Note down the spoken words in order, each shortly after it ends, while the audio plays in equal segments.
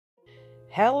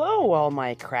Hello, all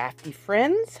my crafty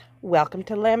friends. Welcome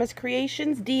to Llama's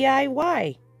Creations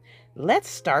DIY. Let's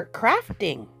start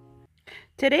crafting.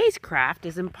 Today's craft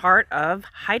is in part of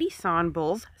Heidi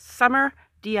Sonboul's Summer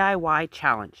DIY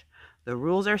Challenge. The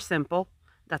rules are simple.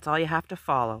 That's all you have to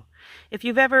follow. If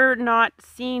you've ever not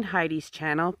seen Heidi's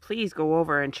channel, please go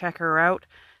over and check her out.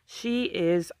 She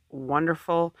is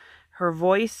wonderful. Her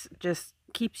voice just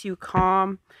keeps you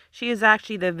calm. She is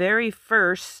actually the very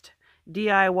first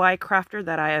DIY crafter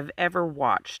that I have ever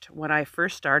watched when I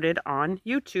first started on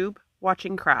YouTube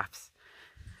watching crafts.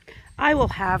 I will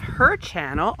have her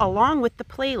channel along with the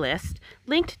playlist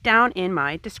linked down in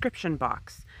my description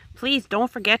box. Please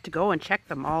don't forget to go and check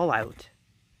them all out.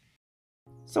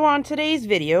 So on today's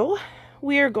video,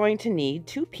 we are going to need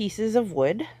 2 pieces of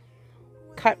wood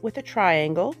cut with a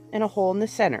triangle and a hole in the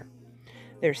center.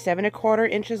 They're 7 1/4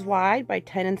 inches wide by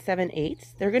 10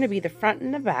 7/8. They're going to be the front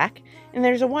and the back, and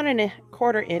there's a 1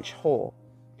 1/4 inch hole.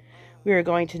 We are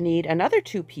going to need another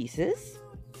 2 pieces,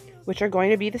 which are going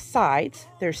to be the sides.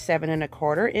 They're 7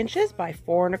 1/4 inches by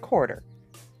 4 1/4.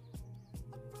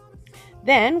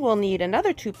 Then we'll need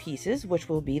another 2 pieces, which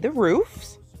will be the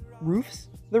roof,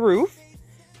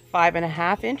 5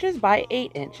 1/2 inches by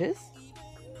 8 inches.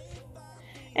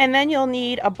 And then you'll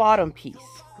need a bottom piece,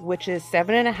 which is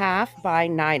 7 1/2 by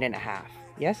 9 1/2.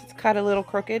 Yes, it's cut a little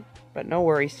crooked, but no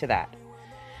worries to that.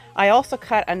 I also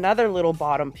cut another little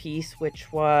bottom piece,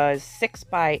 which was 6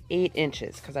 by 8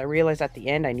 inches, because I realized at the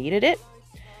end I needed it.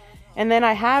 And then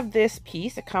I have this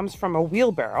piece. It comes from a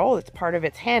wheelbarrow. It's part of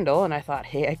its handle, and I thought,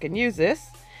 hey, I can use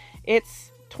this.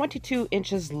 It's 22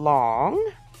 inches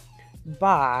long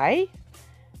by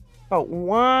about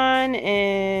 1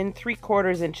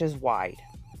 3/4 inches wide.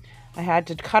 I had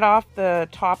to cut off the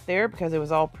top there because it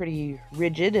was all pretty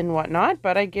rigid and whatnot,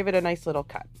 but I give it a nice little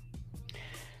cut.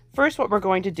 First, what we're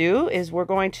going to do is we're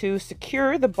going to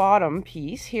secure the bottom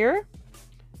piece here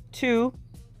to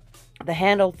the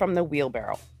handle from the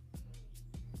wheelbarrow.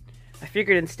 I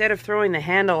figured instead of throwing the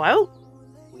handle out,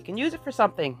 we can use it for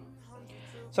something.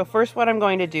 So first what I'm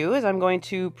going to do is I'm going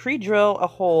to pre-drill a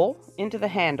hole into the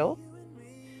handle,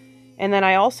 and then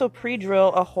I also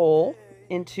pre-drill a hole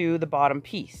into the bottom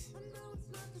piece.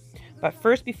 But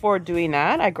first, before doing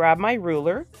that, I grab my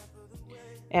ruler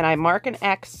and I mark an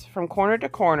X from corner to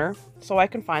corner so I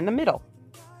can find the middle.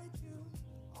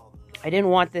 I didn't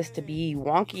want this to be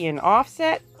wonky and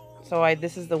offset, so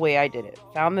this is the way I did it.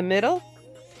 Found the middle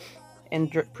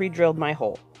and pre-drilled my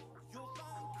hole.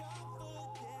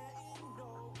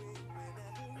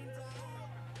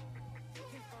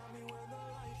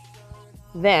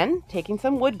 Then, taking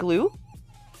some wood glue,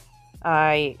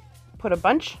 I put a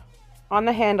bunch on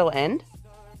the handle end,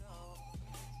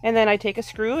 and then I take a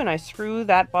screw and I screw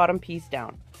that bottom piece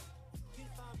down.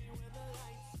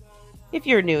 If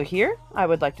you're new here, I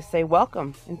would like to say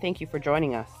welcome and thank you for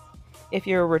joining us. If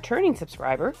you're a returning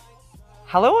subscriber,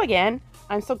 hello again.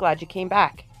 I'm so glad you came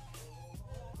back.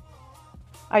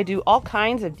 I do all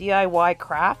kinds of DIY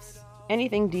crafts,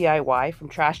 anything DIY from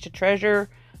trash to treasure.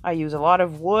 I use a lot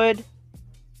of wood.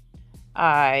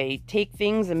 I take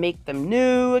things and make them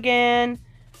new again.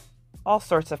 All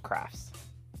sorts of crafts.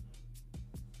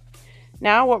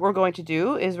 Now what we're going to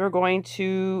do is we're going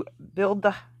to build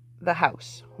the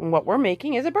house. And what we're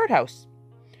making is a birdhouse.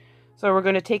 So we're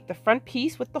going to take the front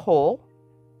piece with the hole,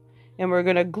 and we're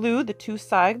going to glue the 2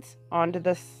 sides onto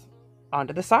the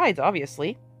sides,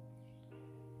 obviously.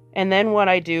 And then what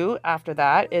I do after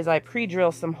that is I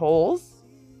pre-drill some holes,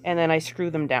 and then I screw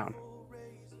them down.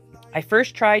 I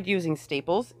first tried using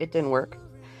staples. It didn't work.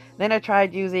 Then I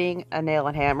tried using a nail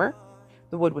and hammer.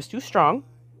 The wood was too strong.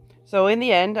 So in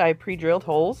the end, I pre-drilled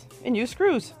holes and used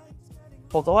screws.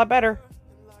 Holds a lot better.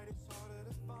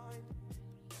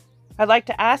 I'd like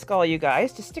to ask all you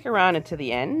guys to stick around until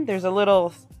the end. There's a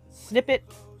little snippet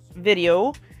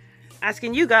video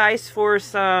asking you guys for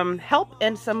some help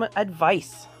and some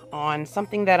advice on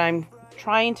something that I'm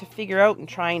trying to figure out and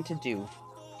trying to do.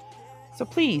 So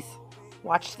please,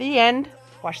 watch the end.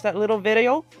 Watch that little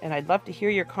video, and I'd love to hear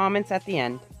your comments at the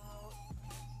end.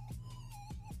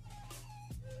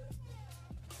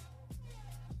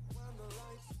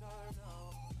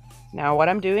 Now what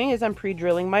I'm doing is I'm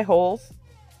pre-drilling my holes.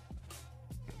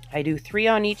 I do 3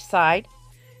 on each side,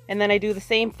 and then I do the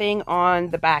same thing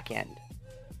on the back end.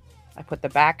 I put the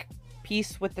back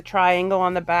piece with the triangle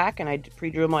on the back, and I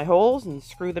pre-drill my holes and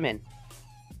screw them in.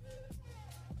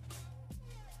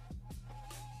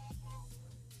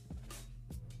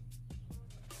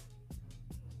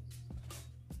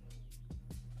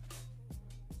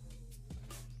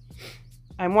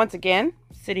 I'm once again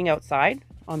sitting outside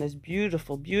on this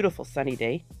beautiful, beautiful sunny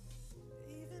day.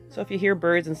 So if you hear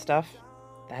birds and stuff,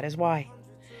 that is why.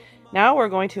 Now we're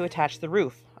going to attach the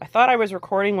roof. I thought I was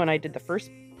recording when I did the first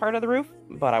part of the roof,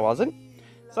 but I wasn't.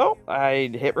 So I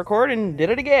hit record and did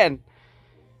it again.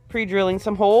 Pre-drilling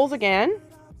some holes again.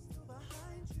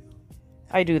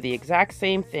 I do the exact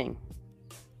same thing.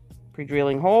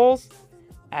 Pre-drilling holes,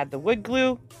 add the wood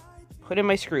glue, put in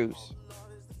my screws.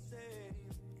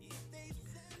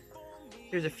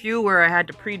 There's a few where I had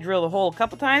to pre-drill the hole a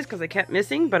couple times because I kept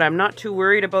missing, but I'm not too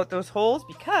worried about those holes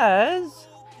because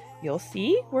you'll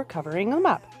see we're covering them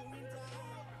up.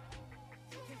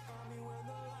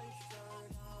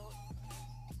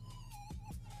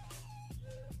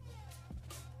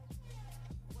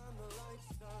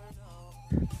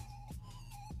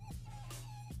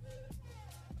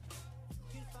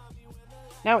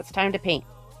 Now it's time to paint.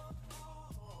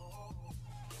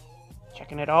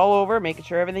 Checking it all over, making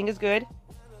sure everything is good.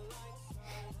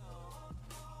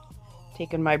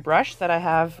 Taking my brush that I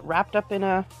have wrapped up in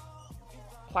a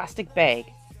plastic bag.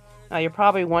 Now you're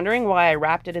probably wondering why I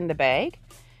wrapped it in the bag.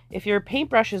 If your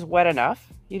paintbrush is wet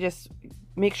enough, you just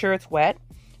make sure it's wet.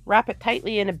 Wrap it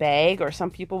tightly in a bag, or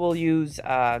some people will use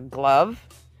a glove,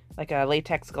 like a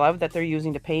latex glove that they're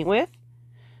using to paint with,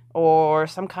 or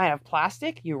some kind of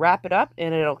plastic. You wrap it up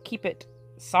and it'll keep it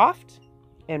soft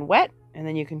and wet, and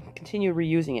then you can continue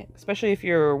reusing it. Especially if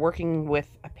you're working with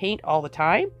a paint all the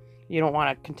time. You don't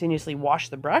want to continuously wash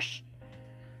the brush.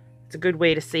 It's a good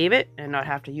way to save it and not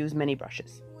have to use many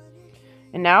brushes.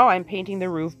 And now I'm painting the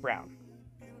roof brown.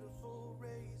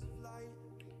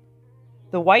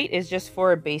 The white is just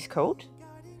for a base coat.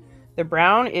 The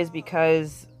brown is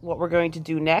because what we're going to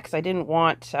do next, I didn't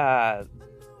want the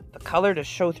color to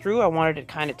show through. I wanted it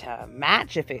kind of to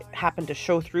match if it happened to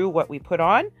show through what we put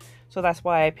on. So that's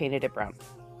why I painted it brown.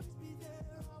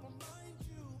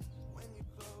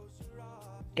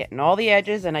 Getting all the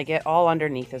edges, and I get all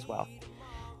underneath as well.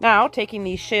 Now taking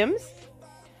these shims,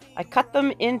 I cut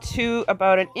them into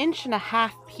about 1.5 inch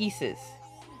pieces.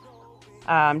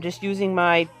 Just using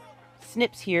my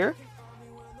snips here.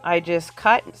 I just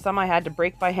cut. Some I had to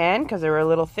break by hand because they were a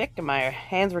little thick and my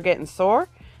hands were getting sore.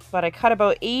 But I cut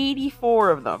about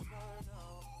 84 of them.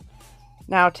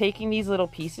 Now taking these little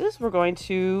pieces, we're going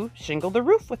to shingle the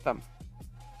roof with them.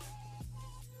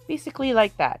 Basically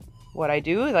like that. What I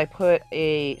do is I put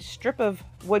a strip of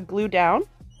wood glue down.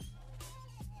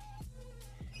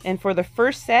 And for the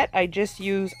first set, I just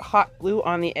use hot glue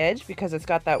on the edge because it's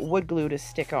got that wood glue to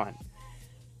stick on.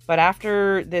 But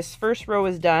after this first row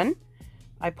is done,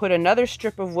 I put another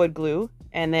strip of wood glue,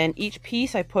 and then each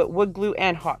piece I put wood glue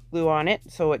and hot glue on it,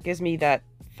 so it gives me that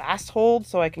fast hold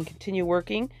so I can continue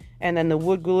working, and then the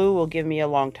wood glue will give me a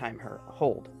long time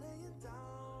hold.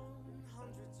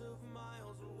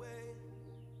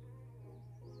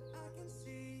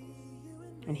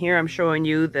 And here I'm showing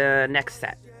you the next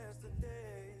set.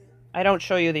 I don't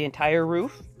show you the entire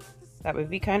roof. That would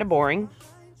be kind of boring.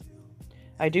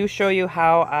 I do show you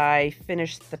how I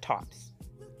finished the tops.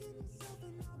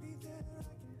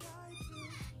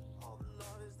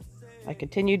 I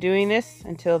continue doing this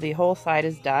until the whole side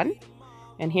is done.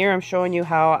 And here I'm showing you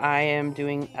how I am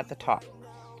doing at the top.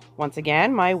 Once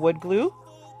again, my wood glue.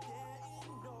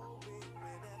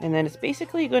 And then it's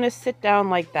basically going to sit down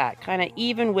like that, kind of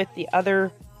even with the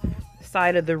other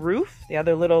side of the roof, the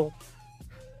other little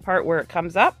part where it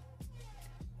comes up.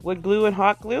 Wood glue and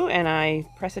hot glue, and I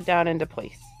press it down into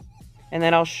place. And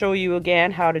then I'll show you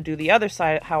again how to do the other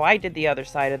side, how I did the other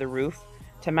side of the roof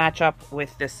to match up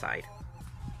with this side.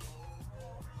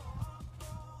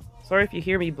 Sorry if you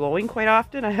hear me blowing quite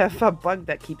often. I have a bug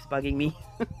that keeps bugging me.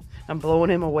 I'm blowing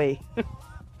him away.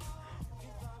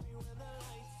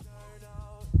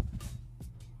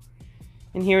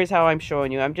 And here's how I'm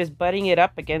showing you. I'm just butting it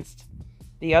up against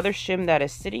the other shim that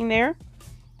is sitting there,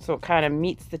 so it kind of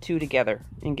meets the two together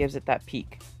and gives it that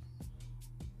peak.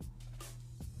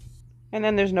 And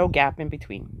then there's no gap in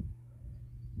between.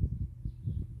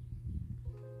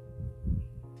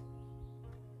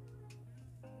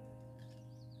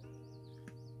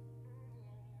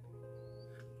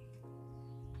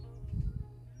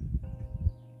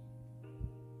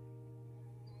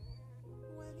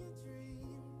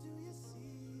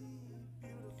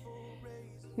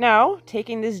 Now,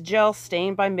 taking this gel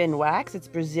stain by Minwax, it's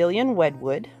Brazilian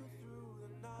Wedwood.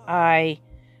 I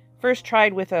first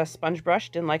tried with a sponge brush,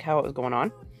 didn't like how it was going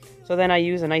on. So then I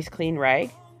use a nice clean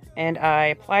rag, and I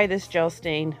apply this gel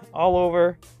stain all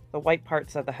over the white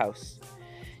parts of the house.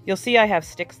 You'll see I have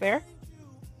sticks there.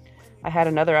 I had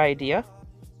another idea.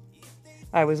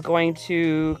 I was going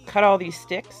to cut all these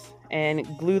sticks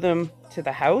and glue them to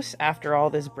the house after all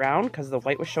this brown, because the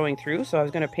white was showing through. So I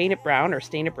was going to paint it brown or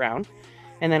stain it brown.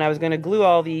 And then I was going to glue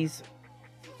all these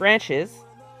branches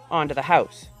onto the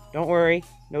house. Don't worry,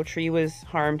 no tree was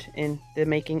harmed in the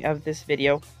making of this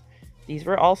video. These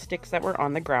were all sticks that were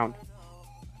on the ground.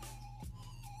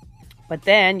 But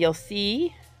then you'll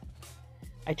see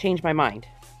I changed my mind,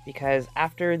 because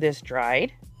after this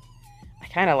dried, I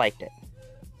kind of liked it.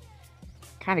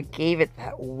 Kind of gave it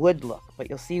that wood look, but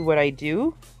you'll see what I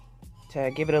do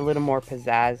to give it a little more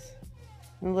pizzazz,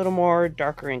 a little more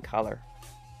darker in color.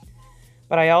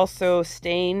 But I also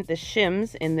stained the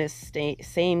shims in this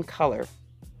same color,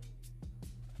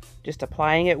 just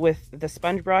applying it with the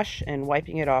sponge brush and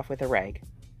wiping it off with a rag.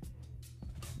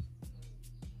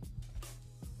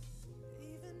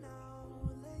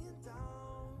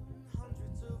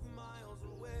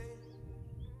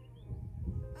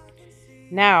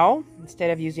 Now, instead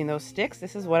of using those sticks,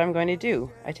 this is what I'm going to do.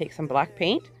 I take some black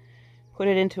paint, put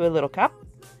it into a little cup,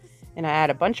 and I add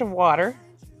a bunch of water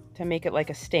to make it like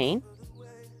a stain.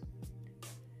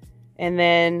 And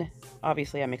then,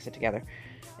 obviously I mix it together.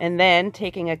 And then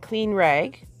taking a clean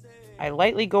rag, I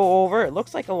lightly go over, it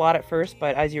looks like a lot at first,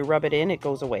 but as you rub it in, it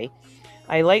goes away.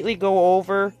 I lightly go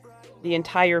over the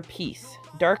entire piece,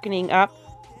 darkening up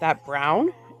that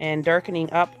brown and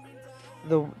darkening up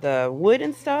the wood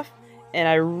and stuff. And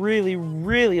I really,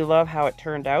 really love how it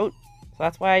turned out. So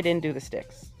that's why I didn't do the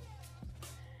sticks.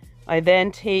 I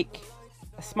then take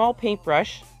a small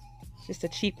paintbrush, just a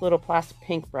cheap little plastic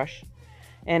paintbrush,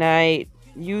 and I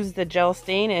use the gel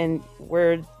stain, and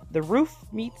where the roof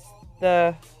meets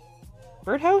the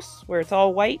birdhouse, where it's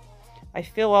all white, I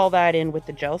fill all that in with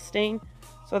the gel stain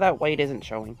so that white isn't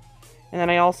showing. And then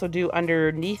I also do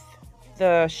underneath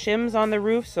the shims on the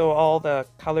roof so all the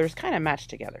colors kind of match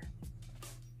together.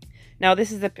 Now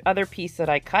this is the other piece that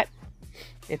I cut.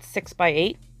 It's 6 by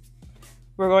 8.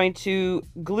 We're going to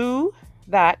glue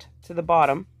that to the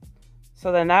bottom.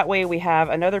 So then that way we have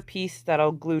another piece that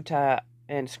I'll glue to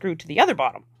and screw to the other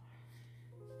bottom.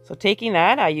 So taking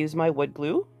that, I use my wood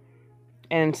glue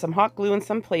and some hot glue in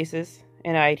some places,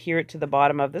 and I adhere it to the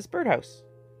bottom of this birdhouse.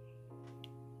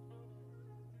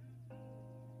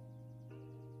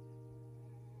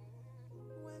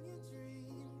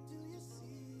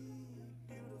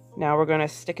 Now we're going to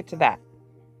stick it to that.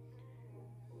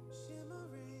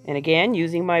 And again,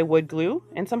 using my wood glue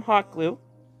and some hot glue,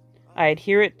 I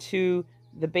adhere it to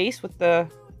the base with the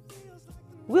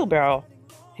wheelbarrow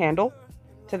handle,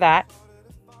 to that.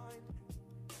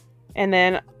 And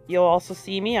then you'll also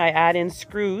see me, I add in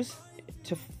screws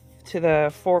to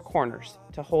the 4 corners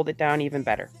to hold it down even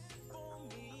better.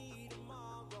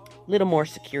 Little more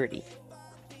security.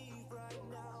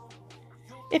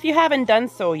 If you haven't done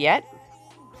so yet,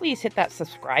 please hit that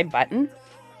subscribe button,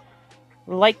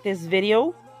 like this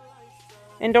video,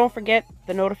 and don't forget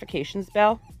the notifications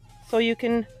bell so you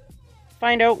can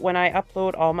find out when I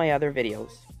upload all my other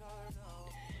videos.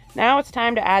 Now it's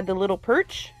time to add the little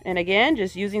perch, and again,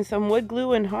 just using some wood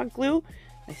glue and hot glue,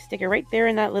 I stick it right there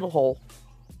in that little hole.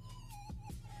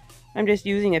 I'm just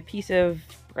using a piece of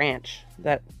branch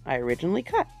that I originally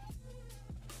cut.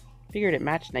 Figured it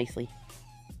matched nicely.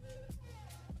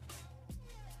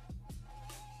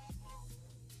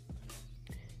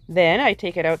 Then I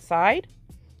take it outside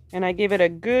and I give it a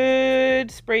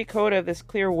good spray coat of this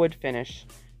clear wood finish,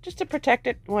 just to protect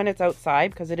it when it's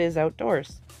outside, because it is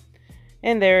outdoors.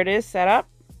 And there it is set up.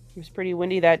 It was pretty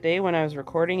windy that day when I was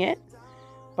recording it,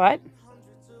 but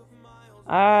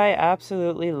I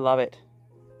absolutely love it.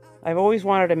 I've always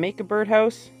wanted to make a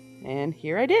birdhouse, and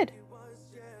here I did.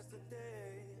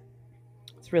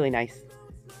 It's really nice.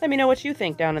 Let me know what you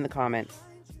think down in the comments.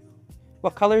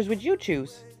 What colors would you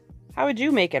choose? How would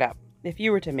you make it up if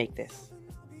you were to make this?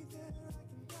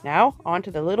 Now, on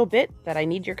to the little bit that I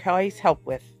need your guys' help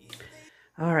with.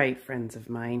 All right, friends of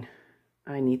mine,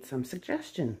 I need some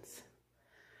suggestions.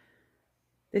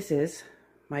 This is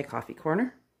my coffee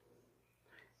corner,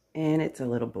 and it's a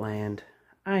little bland.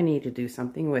 I need to do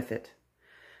something with it.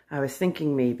 I was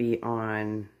thinking maybe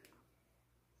on,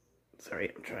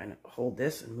 sorry, I'm trying to hold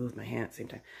this and move my hand at the same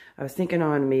time. I was thinking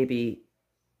on maybe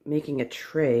making a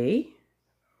tray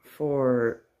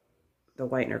for the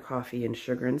whitener coffee and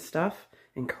sugar and stuff,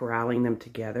 and corralling them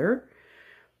together,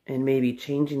 and maybe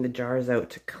changing the jars out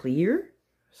to clear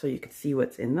so you could see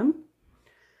what's in them.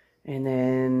 And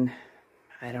then,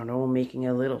 I don't know, making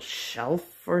a little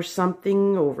shelf or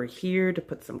something over here to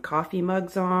put some coffee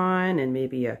mugs on, and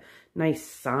maybe a nice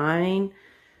sign.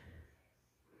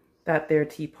 That there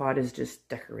teapot is just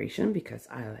decoration because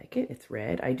I like it. It's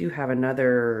red. I do have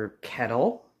another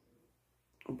kettle,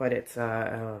 but it's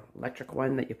a electric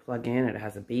one that you plug in, and it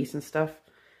has a base and stuff.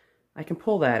 I can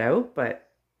pull that out, but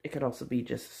it could also be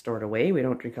just stored away. We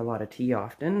don't drink a lot of tea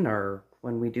often, or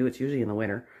when we do, it's usually in the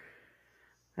winter.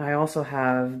 I also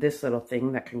have this little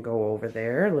thing that can go over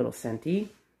there, a little scenty.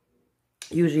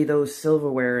 Usually those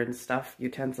silverware and stuff,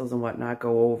 utensils and whatnot,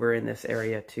 go over in this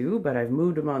area too, but I've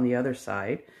moved them on the other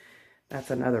side. That's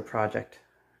another project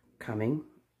coming.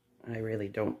 I really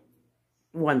don't,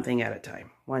 one thing at a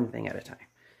time, one thing at a time.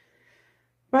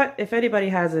 But if anybody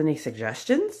has any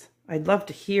suggestions, I'd love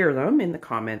to hear them in the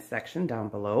comments section down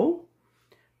below.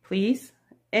 Please,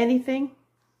 anything.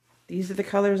 These are the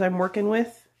colors I'm working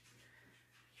with.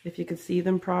 If you can see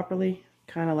them properly,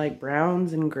 kind of like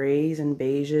browns and grays and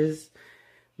beiges.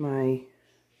 My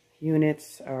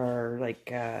units are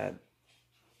like a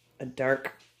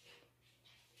dark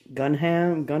gunmetal-ish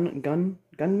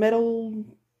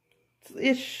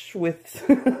with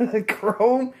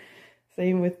chrome.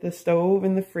 Same with the stove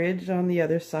and the fridge on the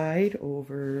other side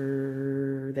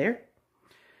over there.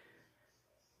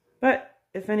 But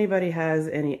if anybody has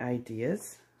any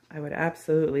ideas, I would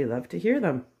absolutely love to hear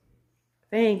them.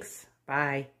 Thanks.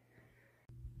 Bye.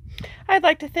 I'd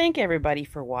like to thank everybody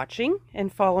for watching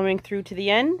and following through to the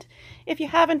end. If you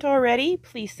haven't already,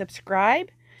 please subscribe,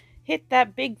 hit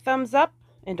that big thumbs up,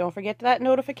 and don't forget that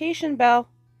notification bell.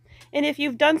 And if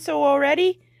you've done so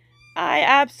already, I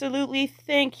absolutely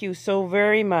thank you so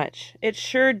very much. It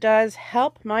sure does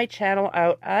help my channel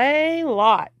out a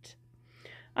lot.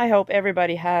 I hope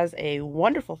everybody has a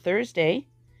wonderful Thursday,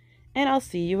 and I'll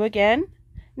see you again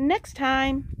next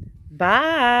time.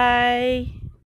 Bye.